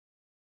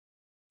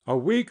A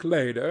week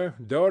later,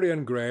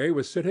 Dorian Gray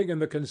was sitting in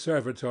the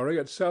conservatory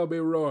at Selby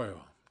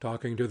Royal,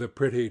 talking to the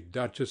pretty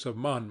Duchess of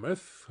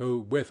Monmouth, who,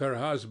 with her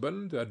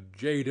husband, a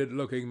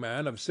jaded-looking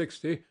man of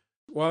 60,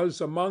 was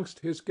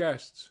amongst his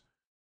guests.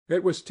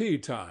 It was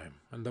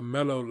tea-time, and the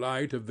mellow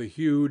light of the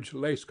huge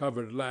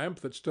lace-covered lamp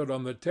that stood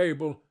on the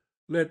table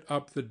lit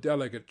up the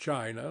delicate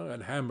china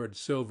and hammered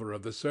silver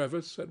of the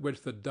service at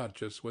which the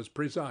duchess was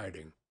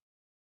presiding.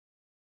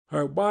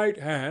 Her white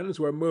hands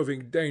were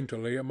moving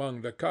daintily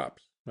among the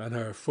cups, and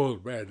her full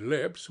red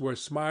lips were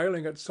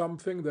smiling at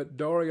something that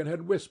Dorian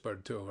had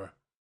whispered to her.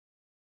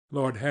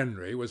 Lord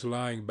Henry was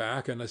lying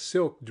back in a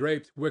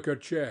silk-draped wicker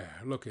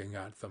chair, looking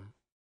at them.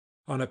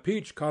 On a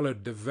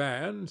peach-coloured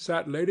divan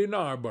sat Lady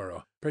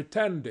Narborough,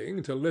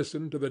 pretending to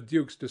listen to the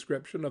duke's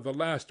description of the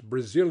last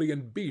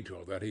Brazilian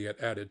beetle that he had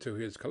added to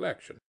his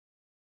collection.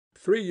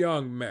 3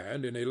 young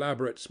men in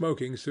elaborate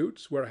smoking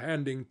suits were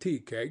handing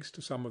tea-cakes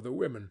to some of the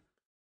women.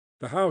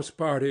 The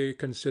house-party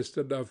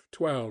consisted of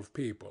 12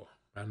 people,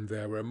 and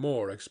there were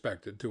more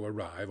expected to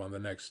arrive on the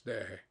next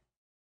day.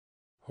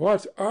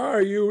 "What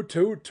are you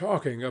two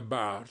talking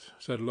about?"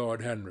 said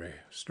Lord Henry,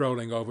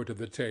 strolling over to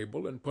the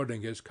table and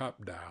putting his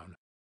cup down.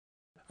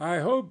 "I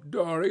hope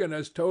Dorian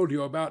has told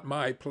you about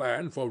my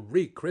plan for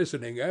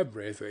rechristening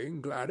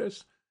everything,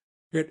 Gladys.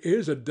 It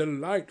is a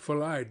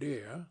delightful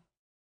idea."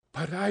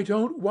 "But I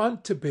don't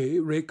want to be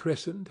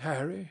rechristened,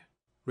 Harry,"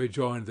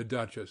 rejoined the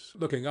duchess,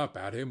 looking up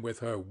at him with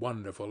her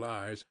wonderful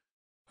eyes.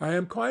 "I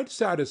am quite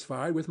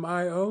satisfied with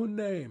my own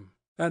name,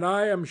 and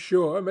I am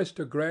sure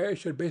Mr. Gray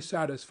should be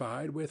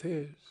satisfied with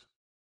his."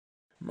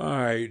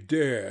 "My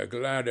dear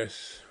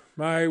Gladys,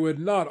 I would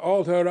not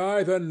alter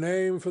either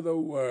name for the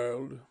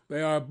world.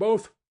 They are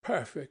both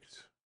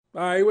perfect.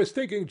 I was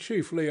thinking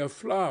chiefly of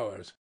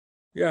flowers.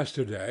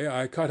 Yesterday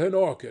I cut an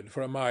orchid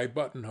for my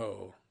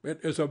buttonhole.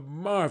 It is a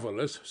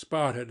marvellous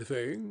spotted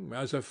thing,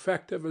 as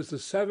effective as the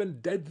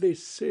 7 deadly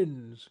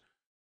sins.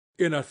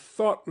 In a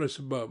thoughtless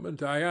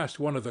moment I asked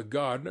one of the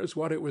gardeners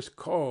what it was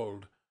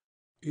called.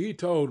 He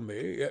told me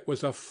it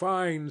was a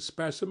fine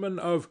specimen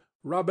of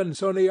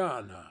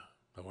Robinsoniana,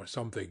 or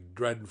something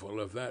dreadful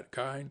of that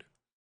kind.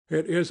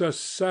 It is a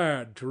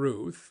sad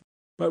truth,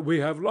 but we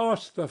have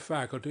lost the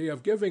faculty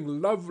of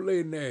giving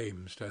lovely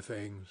names to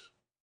things.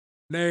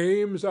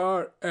 Names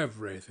are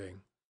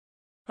everything.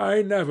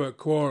 I never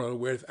quarrel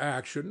with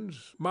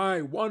actions.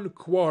 My one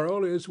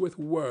quarrel is with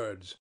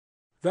words.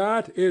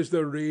 That is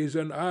the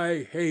reason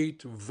I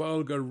hate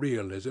vulgar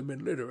realism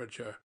in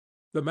literature.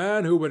 The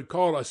man who would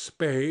call a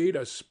spade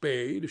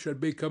should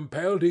be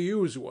compelled to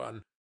use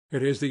one.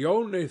 It is the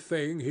only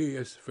thing he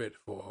is fit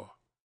for.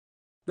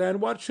 "Then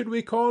what should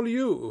we call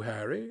you,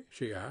 Harry?"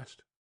 she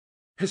asked.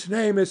 "His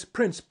name is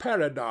Prince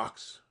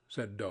Paradox,"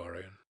 said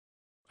Dorian.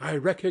 "I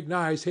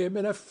recognize him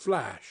in a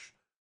flash,"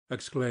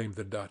 exclaimed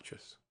the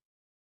duchess.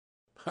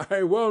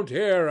 "I won't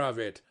hear of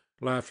it,"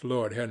 laughed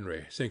Lord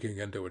Henry, sinking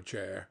into a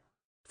chair.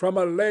 "From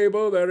a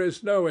label there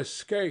is no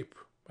escape.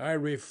 I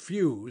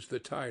refuse the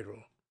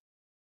title."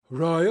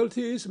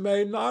 "Royalties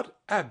may not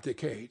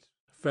abdicate,"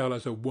 fell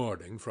as a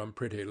warning from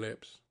pretty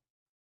lips.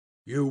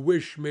 "You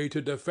wish me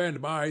to defend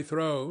my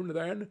throne,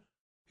 then?"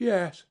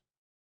 "Yes."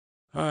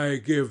 "I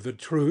give the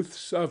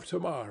truths of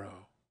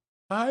tomorrow."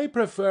 "I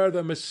prefer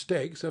the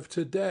mistakes of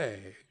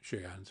today,"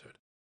 she answered.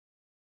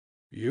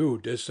 "You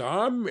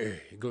disarm me,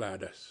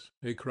 Gladys,"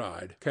 he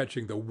cried,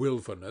 catching the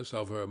wilfulness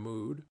of her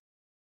mood.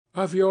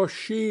 "Of your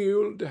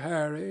shield,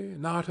 Harry,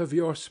 not of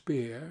your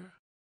spear."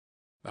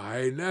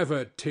 "I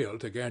never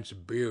tilt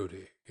against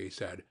beauty," he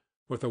said,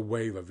 with a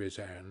wave of his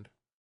hand.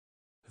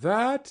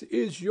 "That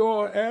is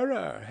your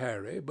error,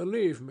 Harry,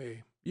 believe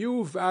me.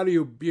 You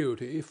value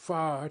beauty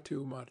far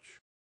too much."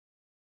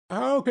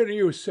 "How can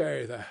you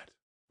say that?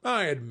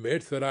 I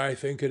admit that I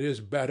think it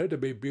is better to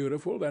be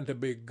beautiful than to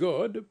be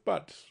good,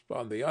 but,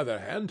 on the other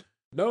hand,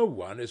 no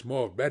one is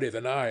more ready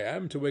than I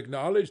am to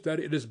acknowledge that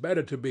it is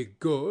better to be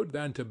good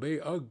than to be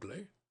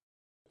ugly."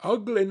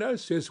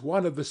 "Ugliness is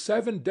one of the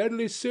 7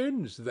 deadly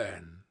sins,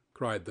 then,"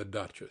 cried the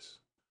duchess.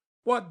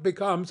 "What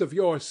becomes of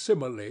your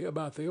simile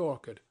about the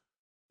orchid?"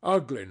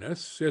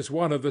 "Ugliness is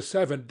one of the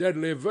 7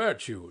 deadly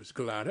virtues,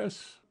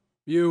 Gladys.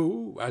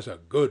 You, as a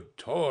good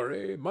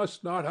Tory,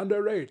 must not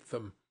underrate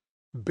them.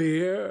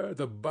 Beer,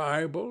 the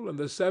Bible, and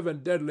the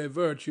 7 deadly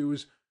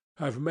virtues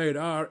have made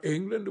our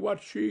England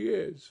what she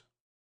is."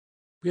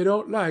 "You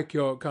don't like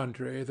your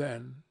country,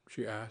 then?"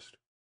 she asked.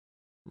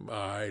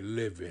 "I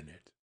live in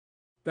it."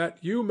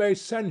 "That you may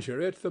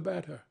censure it the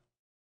better."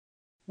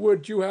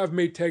 "Would you have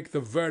me take the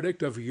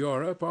verdict of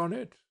Europe on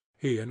it?"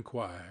 he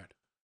inquired.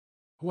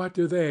 "What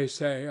do they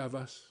say of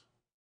us?"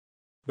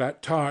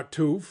 "That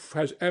Tartuffe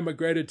has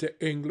emigrated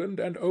to England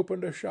and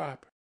opened a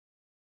shop."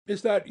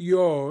 "Is that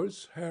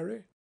yours,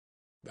 Harry?"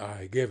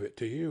 "I give it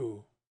to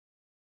you."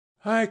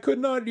 "I could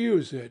not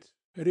use it.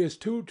 It is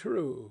too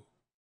true."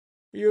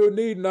 "You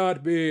need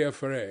not be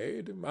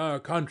afraid. Our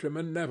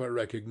countrymen never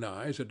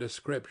recognize a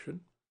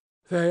description."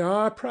 "They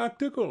are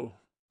practical."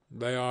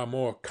 "They are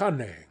more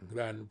cunning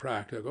than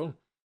practical.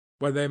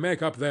 When they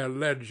make up their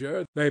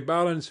ledger, they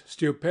balance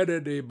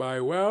stupidity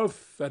by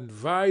wealth and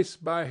vice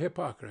by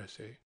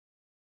hypocrisy.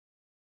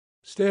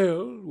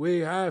 Still, we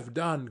have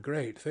done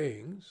great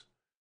things.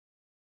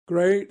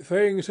 Great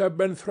things have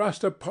been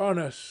thrust upon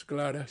us,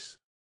 Gladys.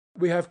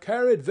 We have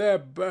carried their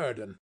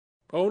burden,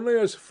 only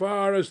as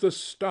far as the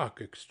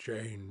Stock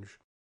Exchange.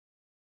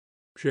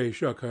 She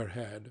shook her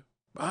head.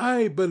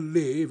 I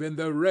believe in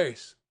the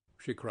race,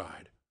 she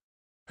cried.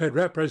 It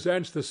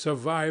represents the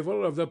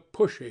survival of the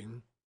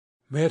pushing.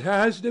 It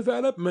has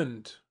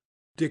development.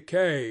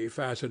 Decay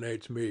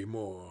fascinates me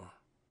more.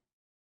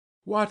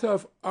 What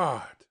of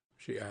art?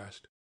 She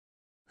asked.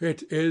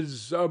 It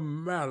is a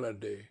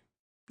malady.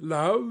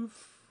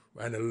 Love,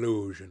 an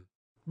illusion.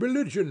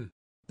 Religion,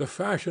 the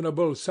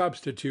fashionable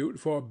substitute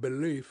for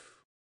belief.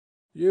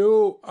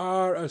 You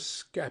are a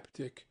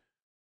sceptic.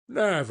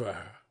 Never.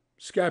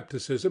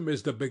 Scepticism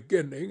is the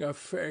beginning of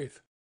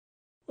faith.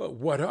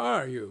 What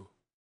are you?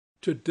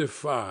 To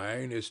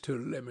define is to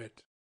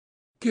limit.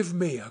 Give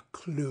me a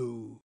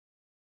clue.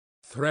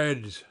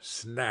 Threads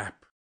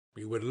snap.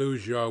 You would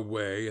lose your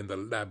way in the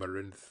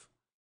labyrinth.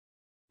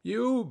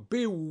 You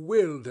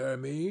bewilder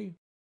me.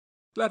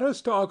 Let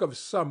us talk of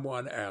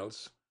someone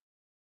else.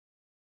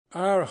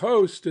 Our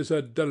host is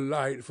a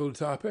delightful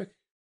topic.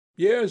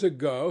 Years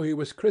ago he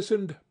was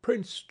christened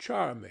Prince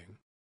Charming.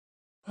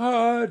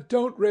 Ah,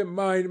 don't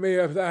remind me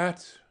of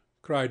that,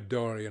 cried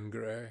Dorian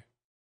Gray.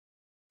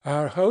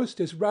 Our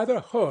host is rather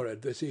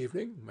horrid this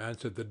evening,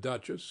 answered the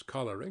Duchess,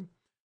 colouring.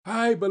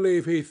 I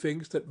believe he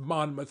thinks that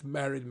Monmouth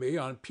married me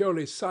on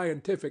purely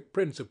scientific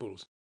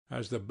principles,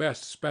 as the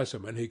best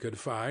specimen he could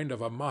find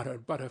of a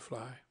modern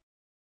butterfly.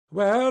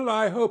 Well,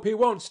 I hope he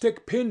won't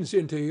stick pins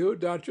into you,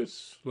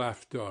 Duchess,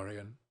 laughed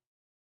Dorian.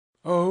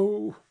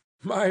 Oh,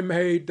 my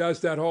maid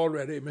does that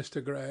already,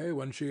 Mr. Gray,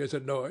 when she is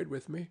annoyed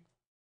with me.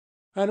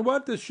 And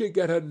what does she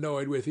get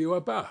annoyed with you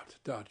about,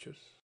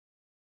 Duchess?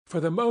 For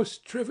the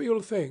most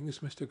trivial things,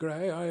 Mr.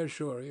 Gray, I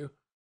assure you.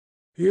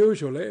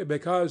 Usually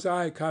because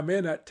I come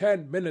in at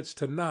 10 minutes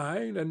to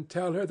 9 and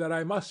tell her that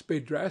I must be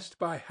dressed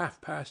by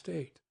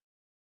 8:30.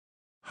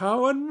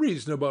 How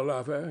unreasonable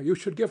of her! You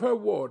should give her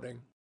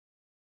warning.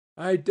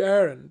 I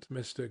daren't,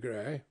 Mr.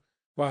 Gray.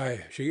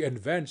 Why, she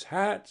invents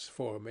hats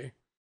for me.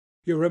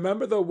 You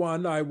remember the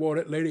one I wore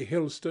at Lady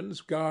Hilston's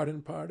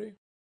garden party?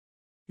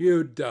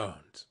 You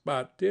don't,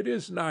 but it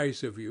is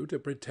nice of you to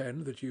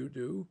pretend that you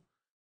do.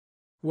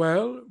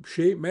 Well,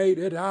 she made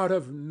it out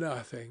of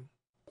nothing.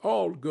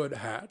 All good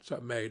hats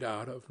are made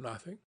out of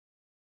nothing.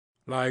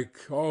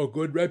 Like all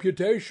good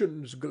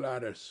reputations,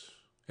 Gladys,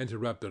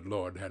 interrupted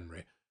Lord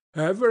Henry.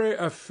 Every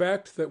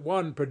effect that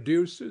one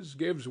produces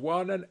gives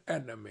one an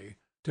enemy.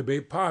 To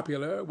be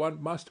popular,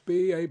 one must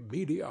be a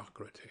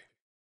mediocrity.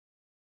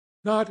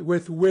 Not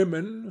with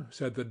women,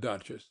 said the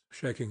Duchess,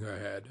 shaking her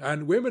head,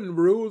 and women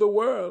rule the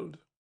world.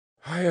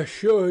 I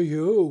assure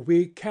you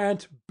we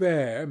can't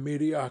bear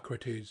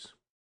mediocrities.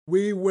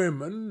 We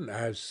women,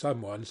 as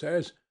someone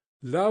says,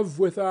 love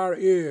with our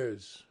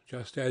ears,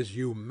 just as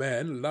you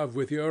men love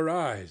with your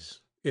eyes,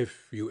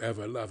 if you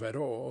ever love at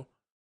all.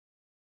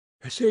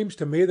 It seems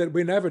to me that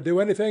we never do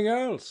anything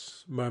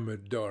else,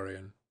 murmured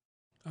Dorian.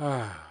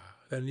 Ah,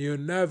 then you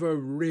never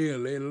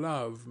really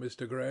love,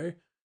 Mr. Gray,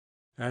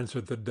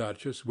 answered the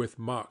Duchess with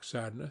mock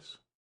sadness.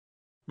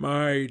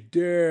 My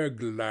dear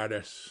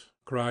Gladys,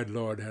 cried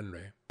Lord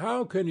Henry,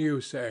 how can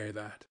you say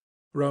that?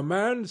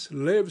 Romance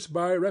lives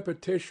by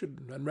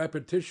repetition, and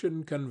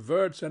repetition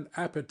converts an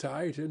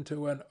appetite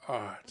into an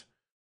art.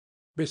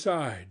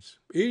 Besides,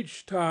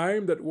 each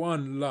time that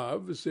one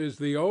loves is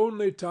the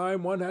only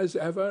time one has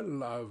ever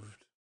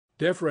loved.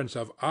 Difference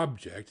of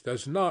object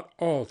does not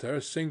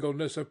alter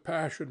singleness of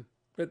passion.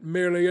 It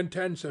merely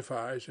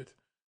intensifies it.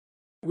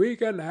 We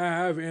can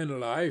have in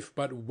life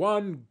but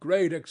one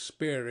great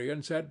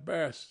experience at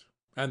best,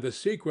 and the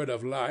secret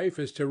of life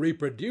is to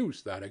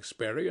reproduce that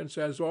experience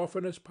as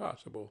often as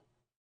possible.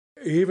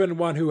 Even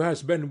one who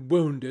has been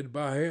wounded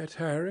by it,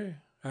 Harry?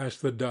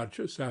 Asked the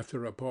Duchess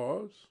after a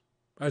pause.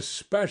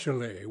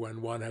 Especially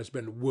when one has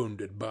been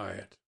wounded by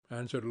it,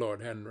 answered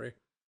Lord Henry.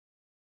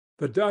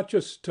 The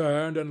Duchess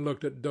turned and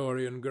looked at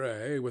Dorian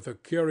Gray with a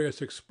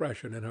curious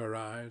expression in her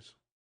eyes.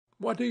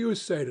 What do you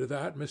say to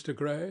that, Mr.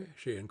 Gray?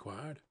 She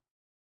inquired.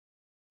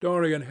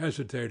 Dorian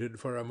hesitated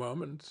for a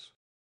moment.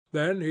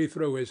 Then he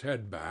threw his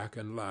head back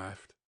and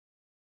laughed.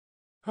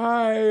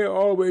 I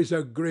always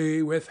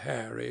agree with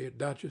Harry,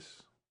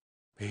 Duchess.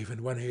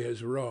 Even when he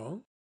is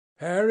wrong?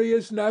 Harry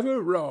is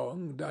never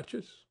wrong,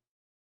 Duchess.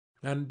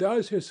 And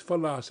does his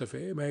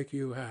philosophy make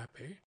you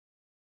happy?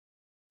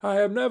 I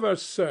have never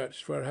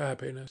searched for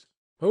happiness.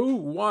 Who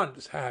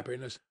wants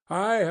happiness?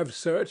 I have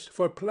searched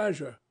for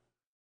pleasure.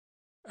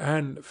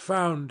 And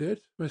found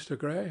it, Mr.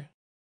 Gray?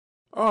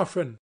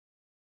 Often.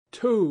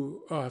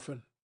 Too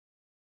often.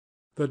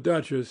 The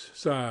Duchess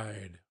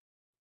sighed.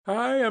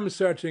 I am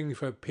searching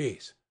for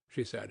peace,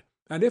 she said,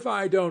 and if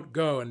I don't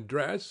go and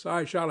dress,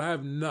 I shall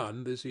have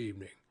none this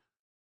evening.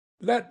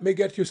 Let me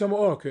get you some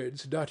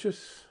orchids,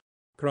 Duchess,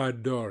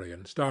 cried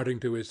Dorian, starting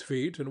to his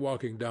feet and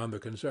walking down the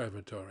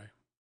conservatory.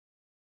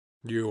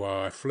 "You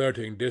are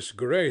flirting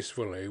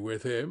disgracefully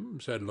with him,"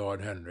 said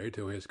Lord Henry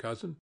to his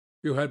cousin.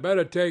 "You had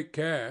better take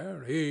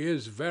care. He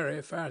is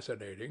very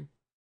fascinating."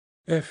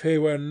 "If he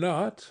were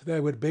not,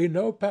 there would be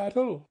no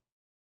battle.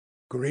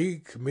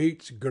 Greek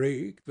meets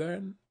Greek,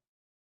 then.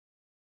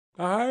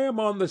 I am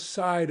on the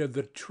side of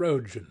the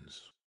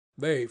Trojans.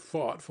 They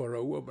fought for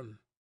a woman.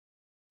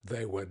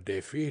 They were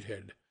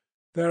defeated.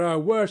 There are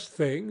worse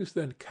things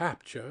than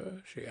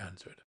capture," she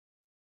answered.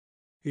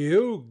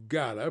 "You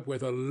gallop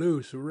with a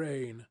loose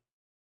rein."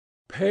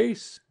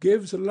 "Pace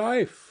gives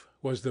life,"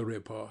 was the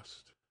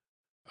riposte.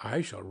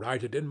 "I shall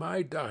write it in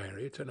my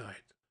diary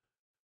to-night."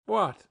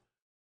 "What?"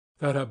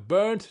 "That a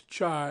burnt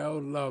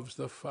child loves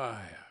the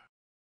fire.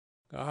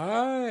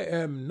 I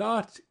am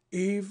not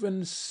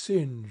even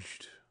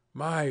singed.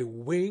 My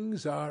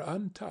wings are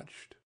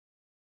untouched.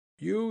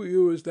 You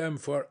use them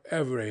for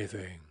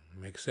everything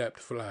except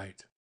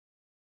flight.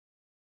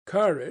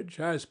 Courage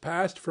has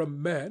passed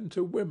from men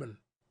to women.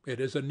 It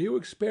is a new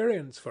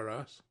experience for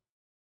us.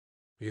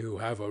 You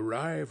have a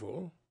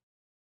rival."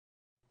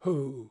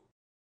 "Who?"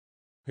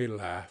 He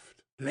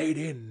laughed.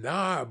 "Lady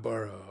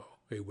Narborough,"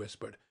 he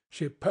whispered.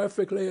 "She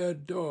perfectly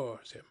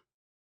adores him.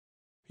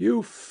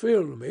 You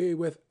fill me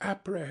with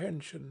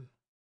apprehension.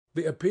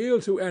 The appeal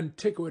to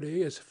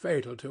antiquity is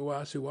fatal to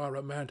us who are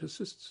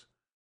romanticists."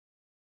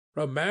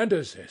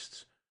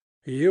 "Romanticists?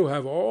 You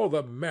have all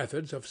the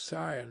methods of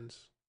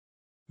science."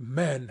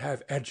 "Men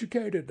have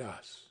educated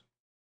us,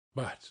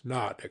 but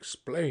not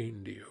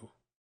explained you."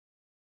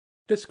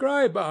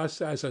 "Describe us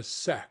as a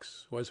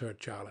sex," was her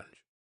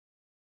challenge.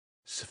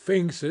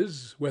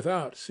 "Sphinxes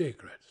without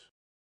secrets."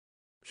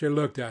 She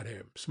looked at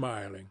him,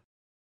 smiling.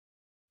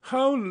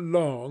 "How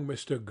long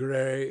Mr.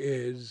 Gray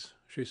is,"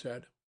 she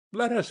said.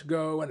 "Let us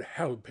go and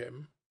help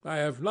him. I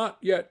have not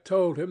yet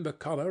told him the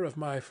colour of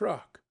my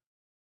frock."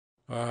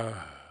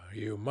 "Ah,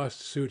 you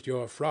must suit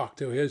your frock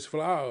to his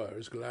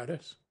flowers,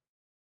 Gladys."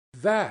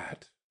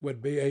 "That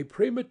would be a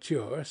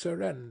premature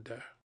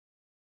surrender.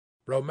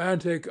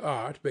 Romantic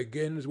art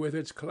begins with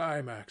its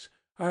climax.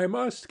 I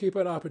must keep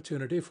an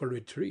opportunity for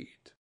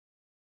retreat.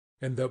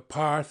 In the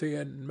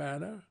Parthian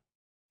manner?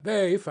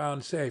 They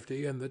found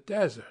safety in the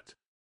desert.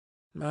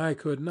 I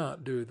could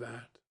not do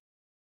that."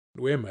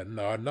 "Women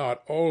are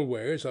not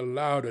always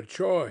allowed a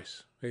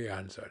choice," he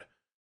answered.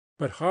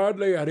 But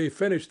hardly had he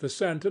finished the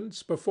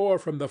sentence before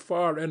from the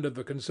far end of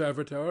the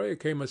conservatory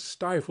came a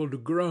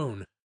stifled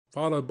groan,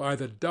 followed by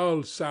the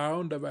dull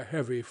sound of a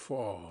heavy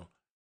fall.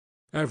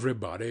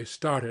 Everybody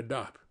started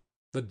up.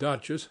 The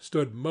duchess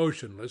stood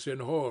motionless in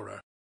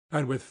horror,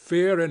 and with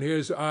fear in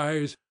his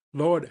eyes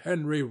Lord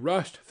Henry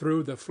rushed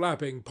through the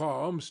flapping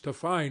palms to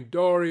find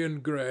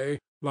Dorian Gray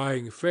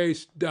lying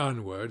face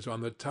downwards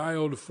on the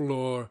tiled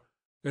floor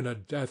in a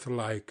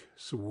death-like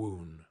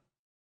swoon.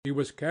 He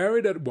was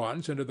carried at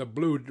once into the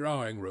blue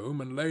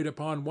drawing-room and laid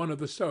upon one of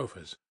the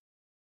sofas.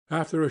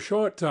 After a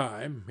short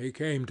time he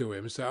came to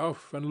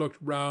himself and looked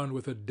round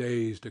with a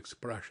dazed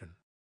expression.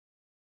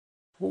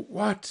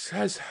 "What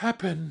has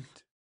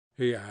happened?"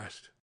 he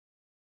asked.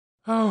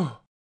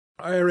 "Oh,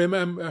 I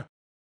remember.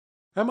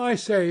 Am I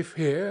safe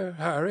here,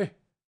 Harry?"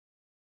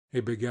 He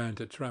began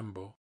to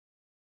tremble.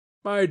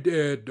 "My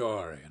dear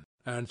Dorian,"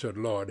 answered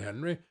Lord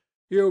Henry,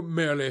 "you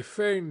merely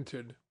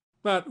fainted.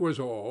 That was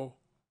all.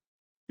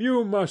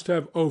 You must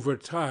have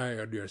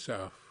overtired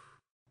yourself.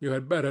 You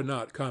had better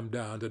not come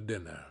down to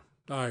dinner.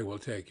 I will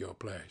take your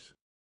place."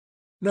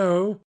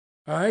 "No,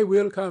 I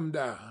will come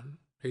down,"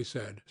 he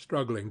said,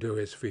 struggling to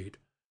his feet.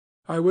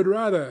 "I would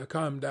rather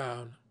come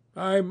down.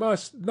 I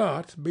must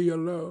not be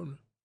alone."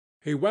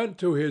 He went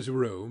to his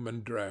room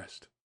and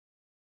dressed.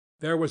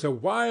 There was a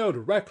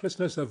wild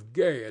recklessness of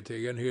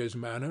gaiety in his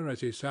manner as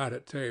he sat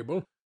at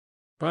table,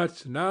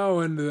 but now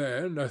and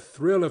then a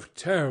thrill of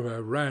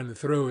terror ran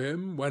through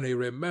him when he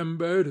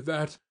remembered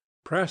that,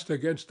 pressed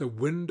against the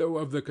window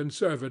of the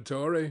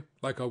conservatory,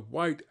 like a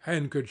white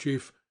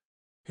handkerchief,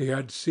 he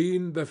had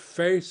seen the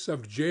face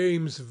of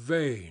James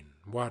Vane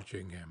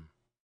watching him.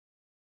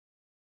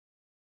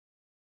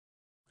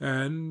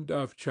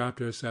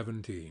 Chapter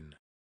 17